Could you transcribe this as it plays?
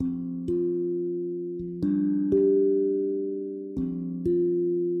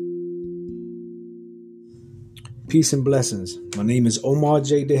Peace and blessings. My name is Omar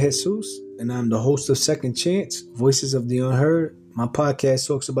J. De Jesus, and I'm the host of Second Chance, Voices of the Unheard. My podcast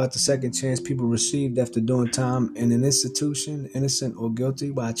talks about the second chance people received after doing time in an institution, innocent or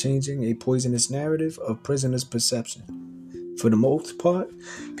guilty, by changing a poisonous narrative of prisoners' perception. For the most part,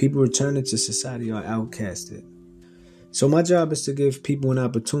 people returning to society are outcasted. So my job is to give people an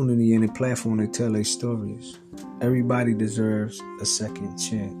opportunity and a platform to tell their stories. Everybody deserves a second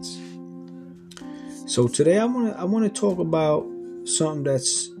chance. So today I want to talk about something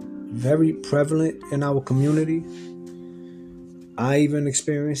that's very prevalent in our community. I even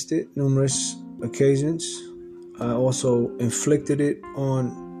experienced it numerous occasions. I also inflicted it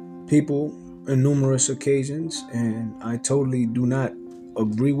on people on numerous occasions, and I totally do not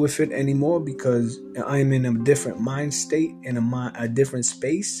agree with it anymore because I'm in a different mind state, in a different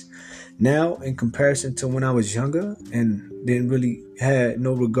space now in comparison to when I was younger and didn't really had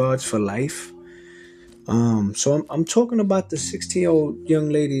no regards for life. So I'm talking about the 16-year-old young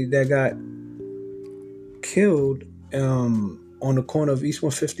lady that got killed on the corner of East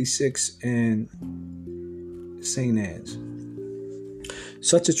 156 and St. Anne's.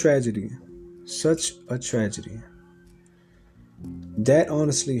 Such a tragedy. That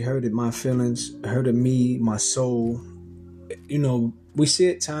honestly hurted my feelings, hurted me, my soul. You know, we see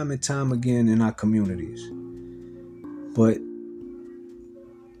it time and time again in our communities. But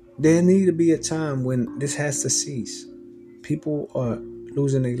there need to be a time when this has to cease. People are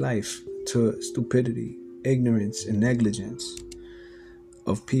losing their life to stupidity, ignorance, and negligence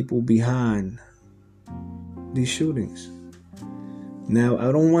of people behind these shootings. Now,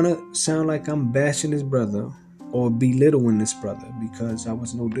 I don't want to sound like I'm bashing this brother or belittling this brother because I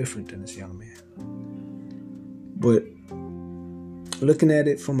was no different than this young man. But looking at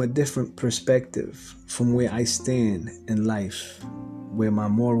it from a different perspective, from where I stand in life, where my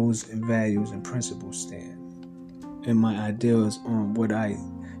morals and values and principles stand, and my ideals on what I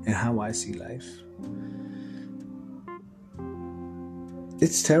and how I see life.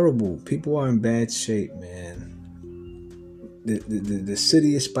 It's terrible. People are in bad shape, man. The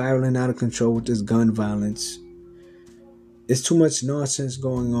city is spiraling out of control with this gun violence. It's too much nonsense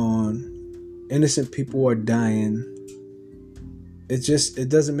going on. Innocent people are dying. It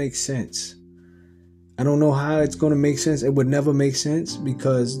doesn't make sense. I don't know how it's going to make sense. It would never make sense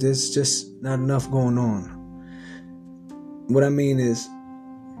because there's just not enough going on. What I mean is,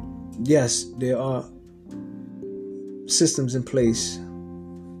 yes, there are systems in place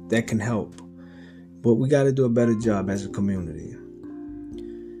that can help, but we got to do a better job as a community.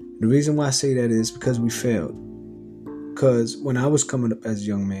 The reason why I say that is because we failed. Because when I was coming up as a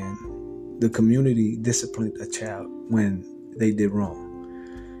young man, the community disciplined a child when they did wrong.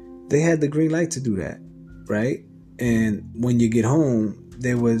 They had the green light to do that, right? And when you get home,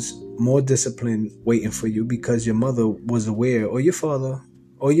 there was more discipline waiting for you because your mother was aware, or your father,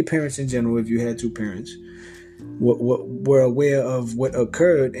 or your parents in general, if you had two parents, were aware of what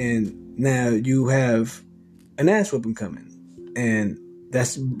occurred, and now you have an ass whooping coming. And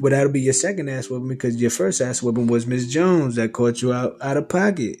that'll be your second ass whooping because your first ass whooping was Miss Jones that caught you out of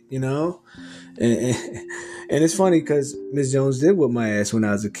pocket, you know? And it's funny because Miss Jones did whip my ass when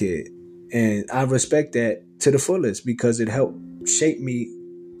I was a kid. And I respect that to the fullest because it helped shape me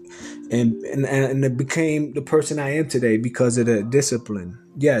and it became the person I am today because of the discipline.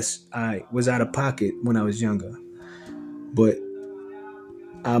 Yes, I was out of pocket when I was younger, but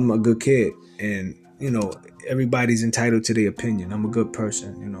I'm a good kid, and you know, everybody's entitled to their opinion. I'm a good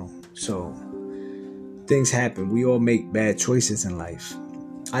person, you know. So things happen. We all make bad choices in life.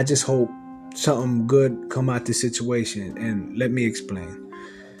 I just hope something good come out this situation, and let me explain.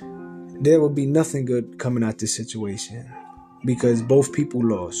 There will be nothing good coming out this situation because both people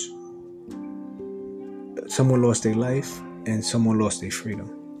lost. Someone lost their life and someone lost their freedom.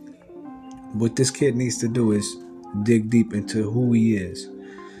 What this kid needs to do is dig deep into who he is.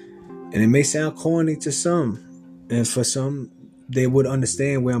 And it may sound corny to some, and for some, they would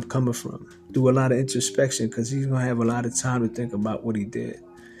understand where I'm coming from. Do a lot of introspection because he's going to have a lot of time to think about what he did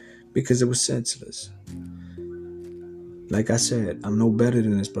because it was senseless. Like I said, I'm no better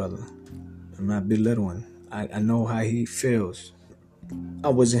than this brother. I'm not belittling. I know how he feels. I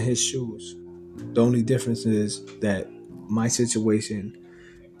was in his shoes. The only difference is that my situation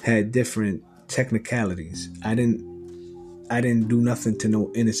had different technicalities. I didn't do nothing to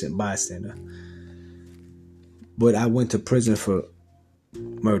no innocent bystander. But I went to prison for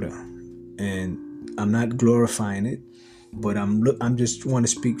murder. And I'm not glorifying it, but I'm just want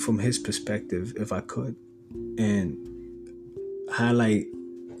to speak from his perspective if I could and highlight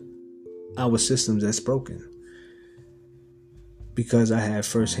our systems that's broken. Because I have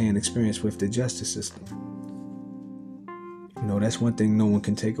firsthand experience with the justice system. That's one thing no one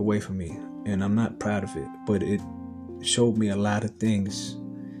can take away from me, and I'm not proud of it, but it showed me a lot of things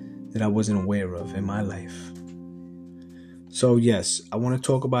that I wasn't aware of in my life. So yes, I want to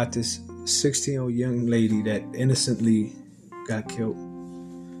talk about this 16-year-old young lady that innocently got killed.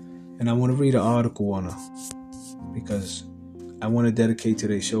 And I want to read an article on her because I want to dedicate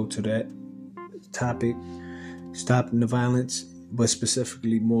today's show to that topic, stopping the violence, but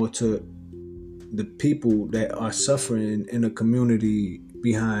specifically more to the people that are suffering in a community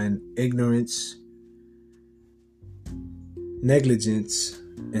behind ignorance, negligence,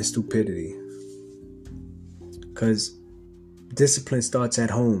 and stupidity. Because discipline starts at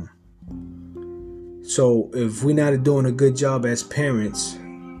home. So if we're not doing a good job as parents,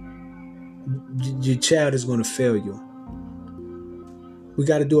 your child is going to fail you. We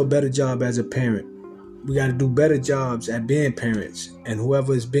got to do a better job as a parent. We got to do better jobs at being parents. And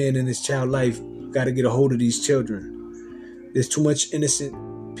whoever is being in this child life got to get a hold of these children. There's too much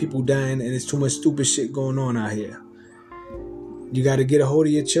innocent people dying, and there's too much stupid shit going on out here. You got to get a hold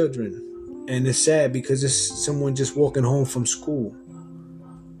of your children. And it's sad because it's someone just walking home from school.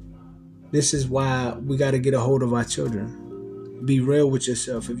 This is why we got to get a hold of our children. Be real with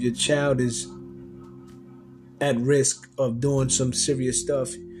yourself. If your child is at risk of doing some serious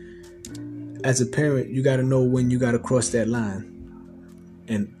stuff, as a parent, you got to know when you got to cross that line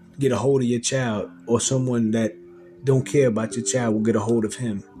and get a hold of your child, or someone that don't care about your child will get a hold of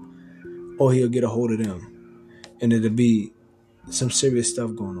him, or he'll get a hold of them, and it'll be some serious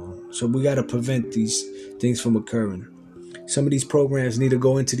stuff going on. So we got to prevent these things from occurring. Some of these programs need to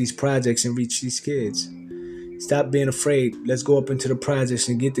go into these projects and reach these kids. Stop being afraid. Let's go up into the projects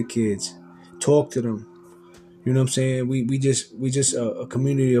and get the kids. Talk to them. You know what I'm saying? We just a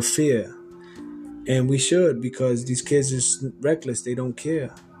community of fear. And we should, because these kids are reckless. They don't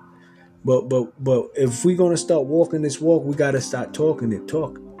care. But if we're going to start walking this walk, we got to start talking it.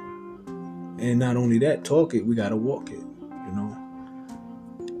 Talk. And not only that, talk it. We got to walk it.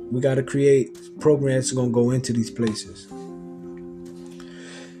 We got to create programs that are going to go into these places.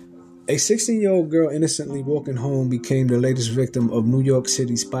 A 16-year-old girl innocently walking home became the latest victim of New York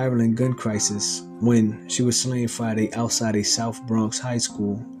City's spiraling gun crisis when she was slain Friday outside a South Bronx high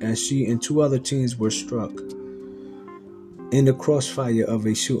school as she and two other teens were struck in the crossfire of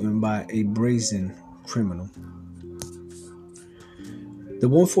a shooting by a brazen criminal. The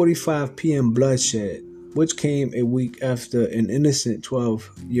 1:45 p.m. bloodshed, which came a week after an innocent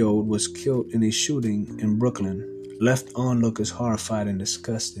 12-year-old was killed in a shooting in Brooklyn, left onlookers horrified and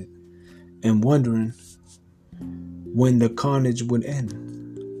disgusted, and wondering when the carnage would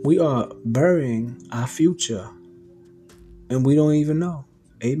end. We are burying our future, and we don't even know.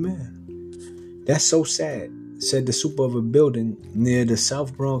 Amen. That's so sad, said the super of a building near the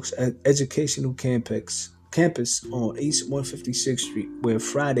South Bronx Educational Campus on East 156th Street, where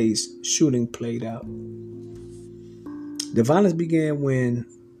Friday's shooting played out. The violence began when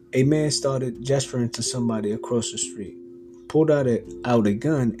a man started gesturing to somebody across the street, pulled out a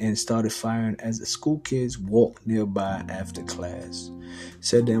gun, and started firing as the school kids walked nearby after class,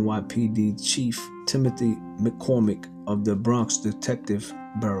 said the NYPD Chief Timothy McCormick of the Bronx Detective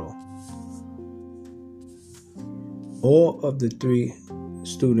Bureau. All of the three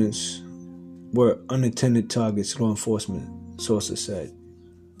students were unintended targets, law enforcement sources said.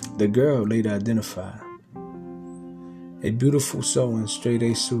 The girl, later identified, a beautiful soul in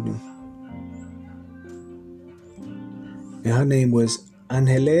straight-A student, and her name was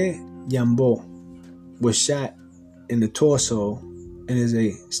Angele Yambo, was shot in the torso and is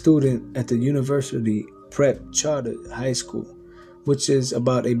a student at the University Prep Charter High School, which is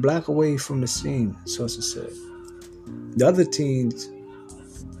about a block away from the scene, sources said. The other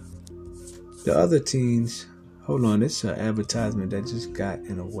teens, hold on, this is an advertisement that just got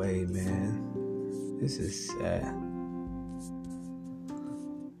in the way, man. This is sad.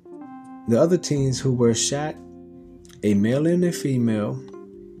 The other teens who were shot, a male and a female,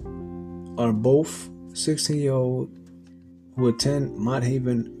 are both 16-year-old who attend Mott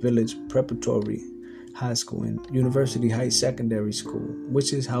Haven Village Preparatory High School and University Heights Secondary School,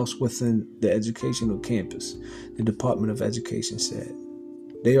 which is housed within the educational campus, the Department of Education said.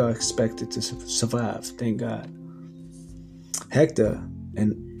 They are expected to survive, thank God. Hector,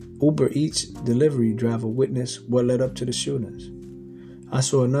 an Uber Eats delivery driver, witnessed what led up to the shootings. I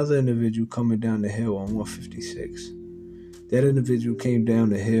saw another individual coming down the hill on 156. That individual came down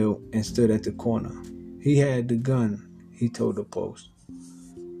the hill and stood at the corner. He had the gun, he told the Post.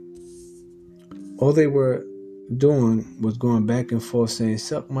 All they were doing was going back and forth saying,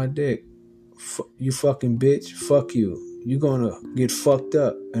 "Suck my dick, you fucking bitch, fuck you. You gonna get fucked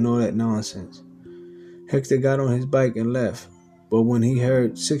up," and all that nonsense. Hector got on his bike and left. but when he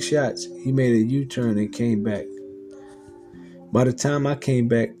heard 6 shots, he made a U-turn and came back. By the time I came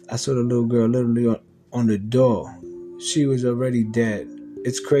back, I saw the little girl literally on the door. She was already dead.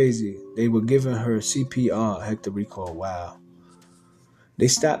 It's crazy. They were giving her CPR, Hector recalled. Wow. They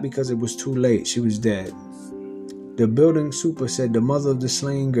stopped because it was too late. She was dead. The building super said the mother of the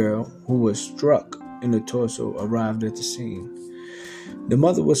slain girl, who was struck in the torso, arrived at the scene. The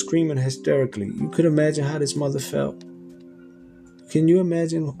mother was screaming hysterically. You could imagine how this mother felt. Can you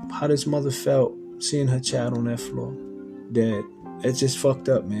imagine how this mother felt seeing her child on that floor, dead? It's just fucked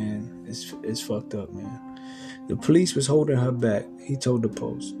up, man. It's fucked up, man. The police was holding her back, he told the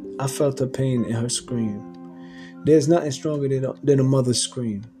Post. I felt her pain in her scream. There's nothing stronger than a mother's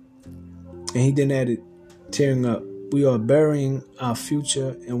scream. And he then added, tearing up, we are burying our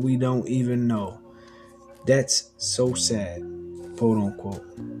future and we don't even know. That's so sad, quote unquote.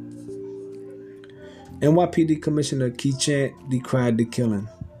 NYPD Commissioner Keith Chant decried the killing.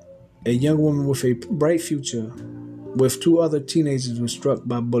 A young woman with a bright future with 2 other teenagers was struck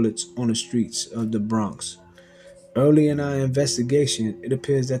by bullets on the streets of the Bronx. Early in our investigation, it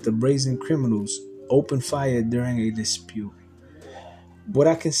appears that the brazen criminals opened fire during a dispute. What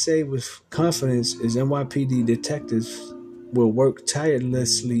I can say with confidence is NYPD detectives will work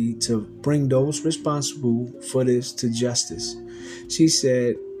tirelessly to bring those responsible for this to justice, she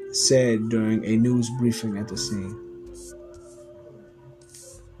said during a news briefing at the scene.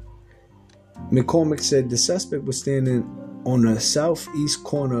 McCormick said the suspect was standing on the southeast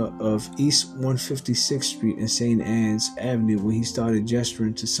corner of East 156th Street and St. Anne's Avenue when he started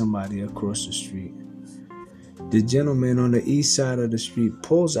gesturing to somebody across the street. The gentleman on the east side of the street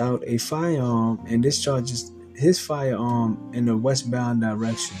pulls out a firearm and discharges his firearm in the westbound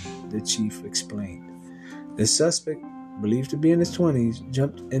direction, the chief explained. The suspect, believed to be in his 20s,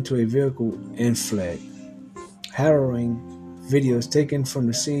 jumped into a vehicle and fled. Harrowing videos taken from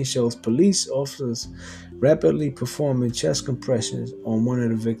the scene shows police officers rapidly performing chest compressions on one of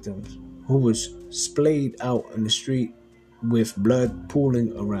the victims, who was splayed out in the street with blood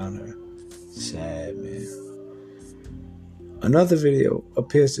pooling around her. Sad, man. Another video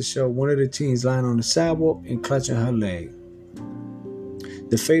appears to show one of the teens lying on the sidewalk and clutching her leg.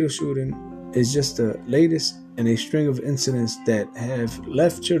 The fatal shooting is just the latest in a string of incidents that have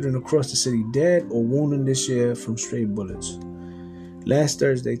left children across the city dead or wounded this year from stray bullets. Last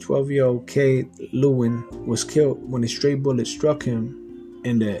Thursday, 12-year-old Kay Lewin was killed when a stray bullet struck him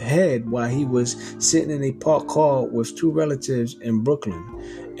in the head while he was sitting in a parked car with 2 relatives in Brooklyn.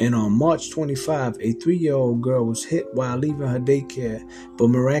 And on March 25, a 3-year-old girl was hit while leaving her daycare, but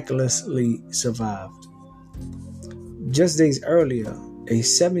miraculously survived. Just days earlier, a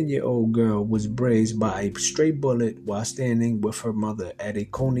 7-year-old girl was grazed by a stray bullet while standing with her mother at a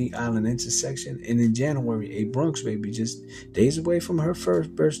Coney Island intersection. And in January, a Bronx baby just days away from her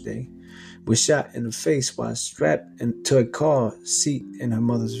first birthday was shot in the face while strapped into a car seat in her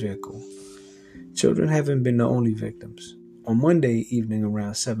mother's vehicle. Children haven't been the only victims. On Monday evening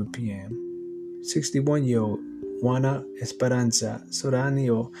around 7 p.m., 61-year-old Juana Esperanza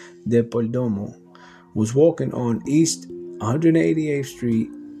Soranio de Perdomo was walking on East 188th Street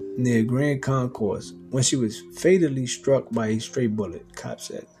near Grand Concourse when she was fatally struck by a stray bullet, cops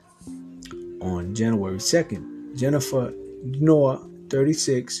said. On January 2nd, Jennifer Noah,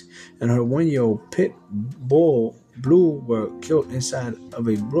 36, and her 1-year-old pit bull Blue were killed inside of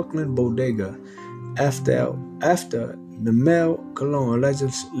a Brooklyn bodega after the male cologne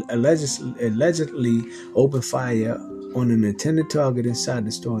allegedly opened fire on an intended target inside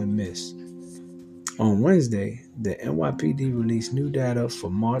the store and missed. On Wednesday, the NYPD released new data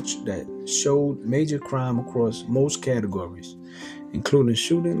for March that showed major crime across most categories, including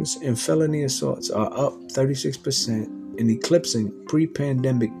shootings and felony assaults are up 36% and eclipsing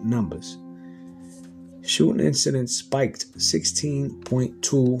pre-pandemic numbers. Shooting incidents spiked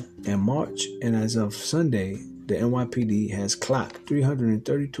 16.2 in March, and as of Sunday, the NYPD has clocked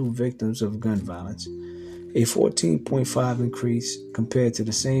 332 victims of gun violence, a 14.5 increase compared to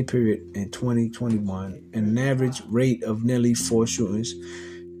the same period in 2021, and an average rate of nearly 4 shootings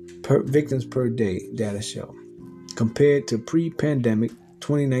per victims per day, data show. Compared to pre-pandemic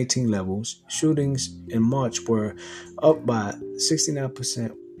 2019 levels, shootings in March were up by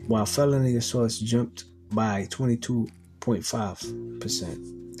 69%, while felony assaults jumped by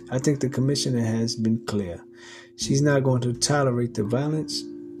 22.5%. I think the commissioner has been clear. She's not going to tolerate the violence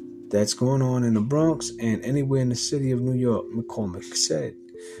that's going on in the Bronx and anywhere in the city of New York, McCormick said.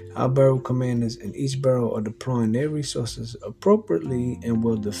 Our borough commanders in each borough are deploying their resources appropriately and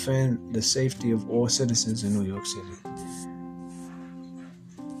will defend the safety of all citizens in New York City.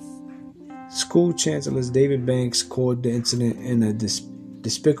 School Chancellor David Banks called the incident a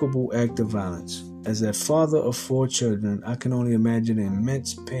despicable act of violence. As a father of 4 children, I can only imagine the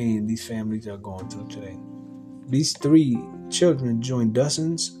immense pain these families are going through today. These 3 children join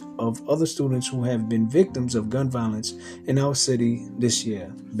dozens of other students who have been victims of gun violence in our city this year,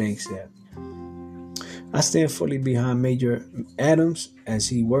 Banks said. I stand fully behind Major Adams as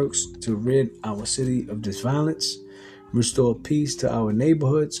he works to rid our city of this violence, restore peace to our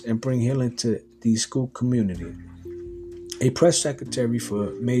neighborhoods, and bring healing to the school community. A press secretary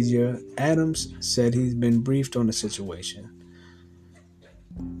for Major Adams said he's been briefed on the situation.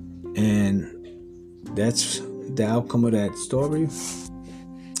 And that's the outcome of that story.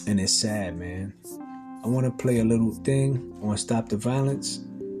 And it's sad, man. I want to play a little thing on Stop the Violence.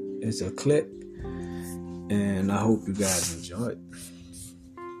 It's a clip. And I hope you guys enjoy it.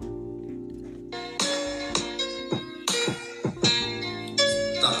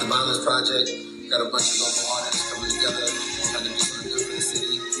 Stop the Violence Project. Got a bunch of local artists coming together, trying to do something good for the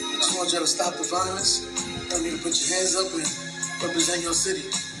city. I just want y'all to stop the violence. Y'all need to put your hands up and represent your city.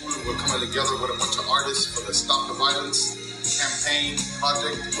 We're coming together with a bunch of artists for the Stop the Violence campaign,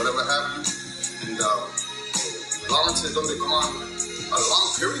 project, whatever have you. And Lawrence is undergone a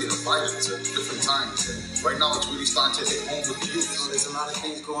long period of violence at different times. And right now it's really starting to hit home with the youth. There's a lot of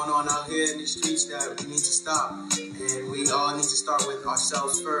things going on out here in the streets that we need to stop. And we all need to start with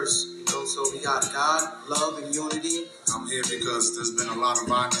ourselves first. So we got God, love, and unity. I'm here because there's been a lot of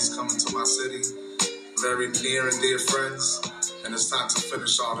violence coming to my city. Very near and dear friends. And it's time to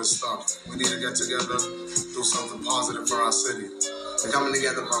finish all this stuff. We need to get together, do something positive for our city. We're coming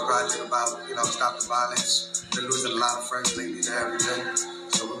together for a project about, stop the violence. Been losing a lot of friends lately to everything.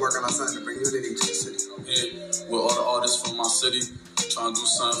 So we're working on something to bring unity to the city. Yeah, we're all the artists from my city, trying to do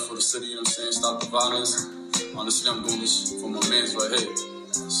something for the city, you know what I'm saying? Stop the violence. Honestly, I'm doing this for my mans right here.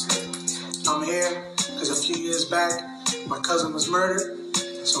 I'm here because a few years back, my cousin was murdered.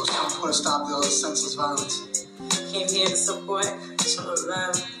 So it's time to put a stop to all the senseless violence. Came here to support, show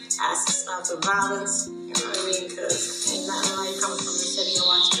love, ask to stop the violence. You know what I mean? Because ain't nothing like coming from the city and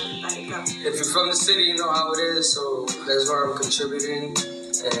watching everybody go. If you're from the city, you know how it is, so that's where I'm contributing.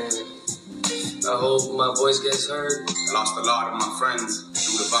 And I hope my voice gets heard. I lost a lot of my friends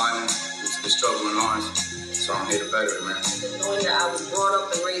due to violence, due to the struggle in Lawrence. So I'm here to better it, man. Knowing that I was brought up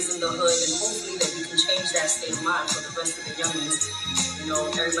and raised in the hood, and hopefully that we can change that state of mind for the rest of the youngins.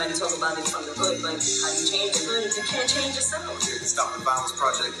 Everybody talk about it from the hood, but how you change the hood if you can't change yourself? Here to Stop the Violence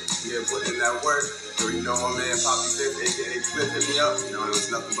Project. Yeah, putting in that work. You know my man Poppy Fifth, a.k.a. Cliff, hit me up. It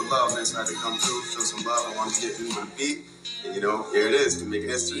was nothing but love, man. So I had to come through, show some love. I wanted to get into the beat. And, here it is to make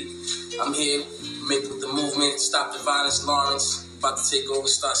history. I'm here, make the movement, stop the violence, Lawrence. About to take over,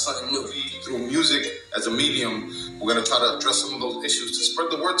 start something new. Through music as a medium, we're going to try to address some of those issues to spread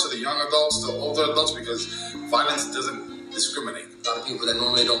the word to the young adults, the older adults, because violence doesn't discriminate. A lot of people that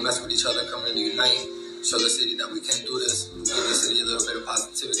normally don't mess with each other come in to unite, show the city that we can do this, give the city a little bit of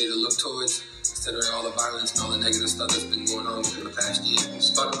positivity to look towards, instead of all the violence and all the negative stuff that's been going on in the past year.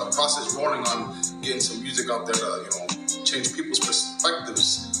 Start a process rolling on getting some music out there to, change people's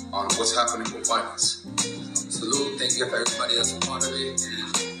perspectives on what's happening with violence. Salute, thank you for everybody that's a part of it,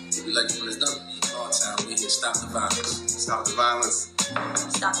 and if you like it when it's done, all town, we here, stop the violence. Stop the violence.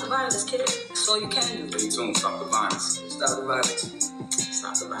 Stop the violence, kid. That's all you can do. Stay tuned, stop the violence. Stop the violence.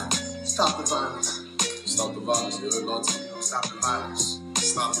 Stop the violence. Stop the violence. Stop the violence, you heard about Stop the violence.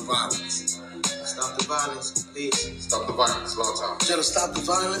 Stop the violence. Stop the violence, please. Stop the violence, long time. Jello, stop the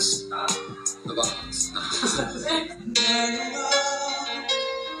violence. Stop the violence.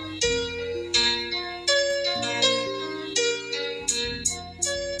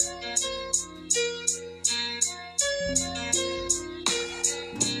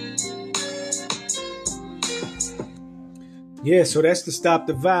 Yeah, so that's the Stop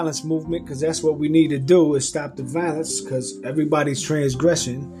the Violence movement, because that's what we need to do is stop the violence, because everybody's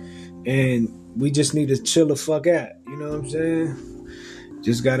transgressing, and we just need to chill the fuck out. You know what I'm saying?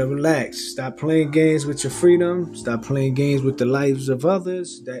 Just gotta relax. Stop playing games with your freedom. Stop playing games with the lives of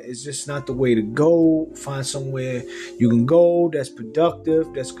others. That is just not the way to go. Find somewhere you can go that's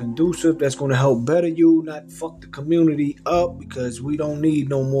productive, that's conducive, that's going to help better you, not fuck the community up, because we don't need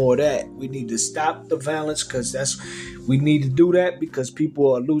no more of that. We need to stop the violence, because we need to do that because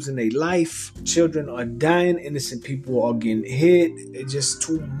people are losing their life. Children are dying. Innocent people are getting hit. It's just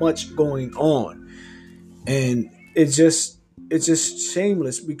too much going on. And it's just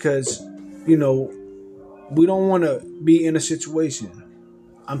shameless because, we don't want to be in a situation.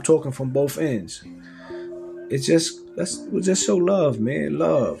 I'm talking from both ends. It's we'll just show love, man.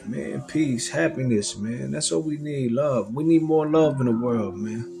 Love, man. Peace, happiness, man. That's all we need, love. We need more love in the world,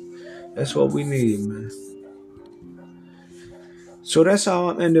 man. That's what we need, man. So that's how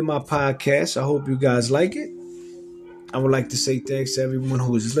I'm ending my podcast. I hope you guys like it. I would like to say thanks to everyone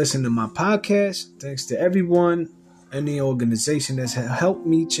who is listening to my podcast. Thanks to everyone and the organization that's helped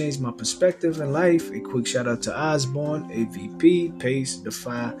me change my perspective in life. A quick shout out to Osborne, AVP, PACE,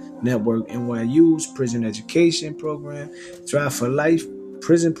 Defy Network, NYU's Prison Education Program, Thrive for Life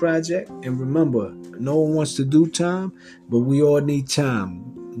Prison Project. And remember, no one wants to do time, but we all need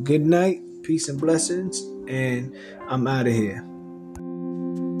time. Good night, peace and blessings, and I'm out of here.